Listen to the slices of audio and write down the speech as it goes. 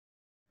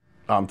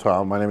I'm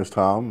Tom. My name is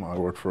Tom. I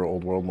work for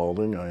Old World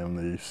Molding. I am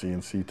the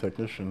CNC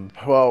technician.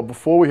 Well,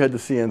 before we had the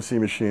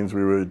CNC machines,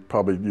 we were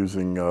probably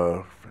using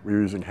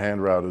hand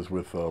routers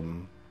with,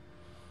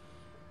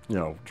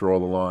 draw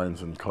the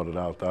lines and cut it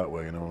out that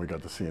way. And then when we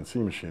got the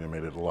CNC machine, it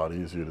made it a lot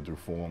easier to do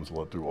forms,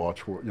 do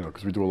arch work.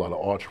 Because we do a lot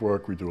of arch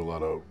work, we do a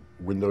lot of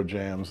window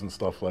jams and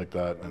stuff like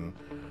that. And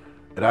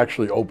it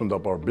actually opened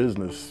up our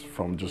business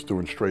from just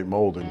doing straight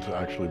molding to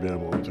actually being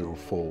able to do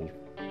full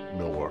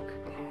millwork.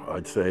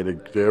 I'd say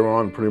they're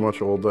on pretty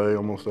much all day,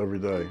 almost every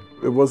day.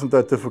 It wasn't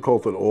that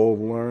difficult at all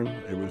to learn.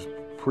 It was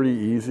pretty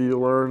easy to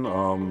learn.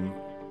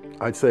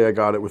 I'd say I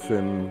got it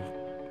within,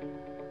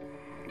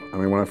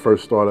 when I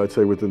first started, I'd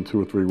say within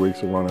 2 or 3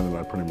 weeks of running, and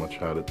I pretty much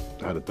had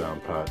it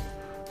down pat.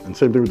 And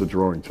same thing with the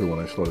drawing too. When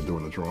I started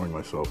doing the drawing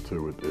myself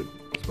too, it was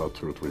about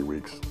 2 or 3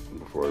 weeks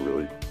before I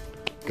really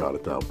got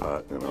it down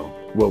pat,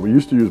 Well, we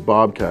used to use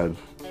Bobcat,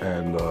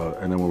 and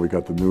then when we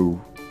got the new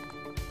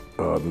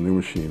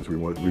machines, we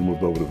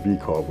moved over to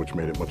V-carve, which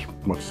made it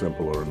much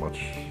simpler and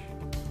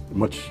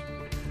much.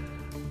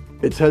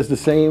 It has the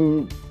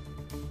same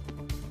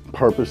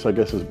purpose, I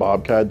guess, as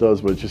Bobcat does,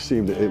 but it just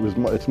seemed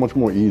it's much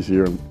more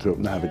easier to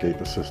navigate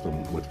the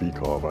system with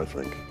V-carve. I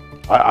think,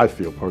 I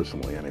feel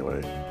personally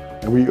anyway.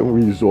 And we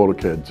used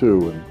AutoCAD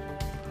too,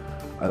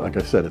 and like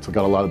I said, it's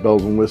got a lot of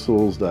bells and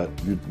whistles that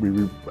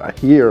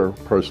here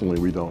personally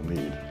we don't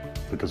need,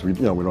 because we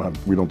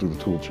don't do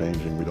the tool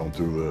changing, we don't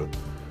do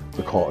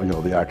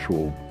the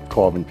actual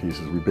carving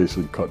pieces. We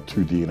basically cut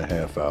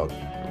 2D1/2 out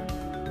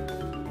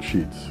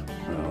sheets.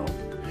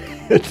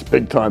 It's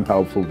big time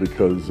helpful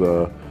because,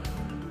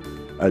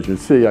 as you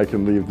see, I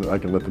can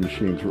let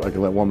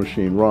let one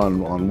machine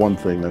run on one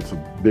thing that's a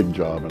big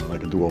job, and I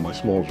can do all my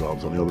small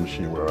jobs on the other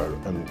machine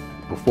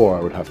before I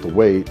would have to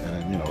wait,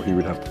 and he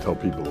would have to tell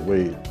people to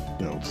wait,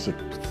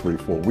 3 or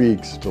 4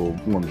 weeks till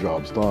one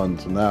job's done.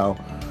 So now,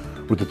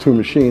 with the 2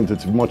 machines,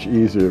 it's much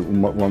easier, it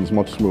runs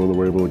much smoother,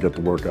 we're able to get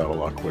the work out a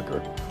lot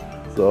quicker.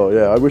 So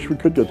yeah, I wish we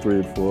could get 3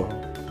 and 4.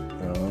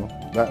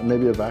 That,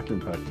 maybe a vacuum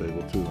pack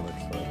table too the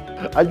next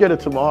time. I'd get it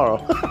tomorrow,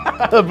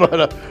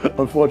 but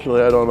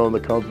unfortunately I don't own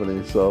the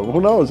company, so who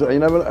knows?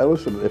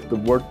 Listen, if the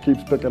work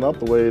keeps picking up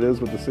the way it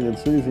is with the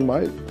CNCs, he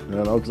might,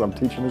 because I'm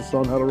teaching his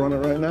son how to run it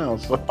right now.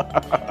 So.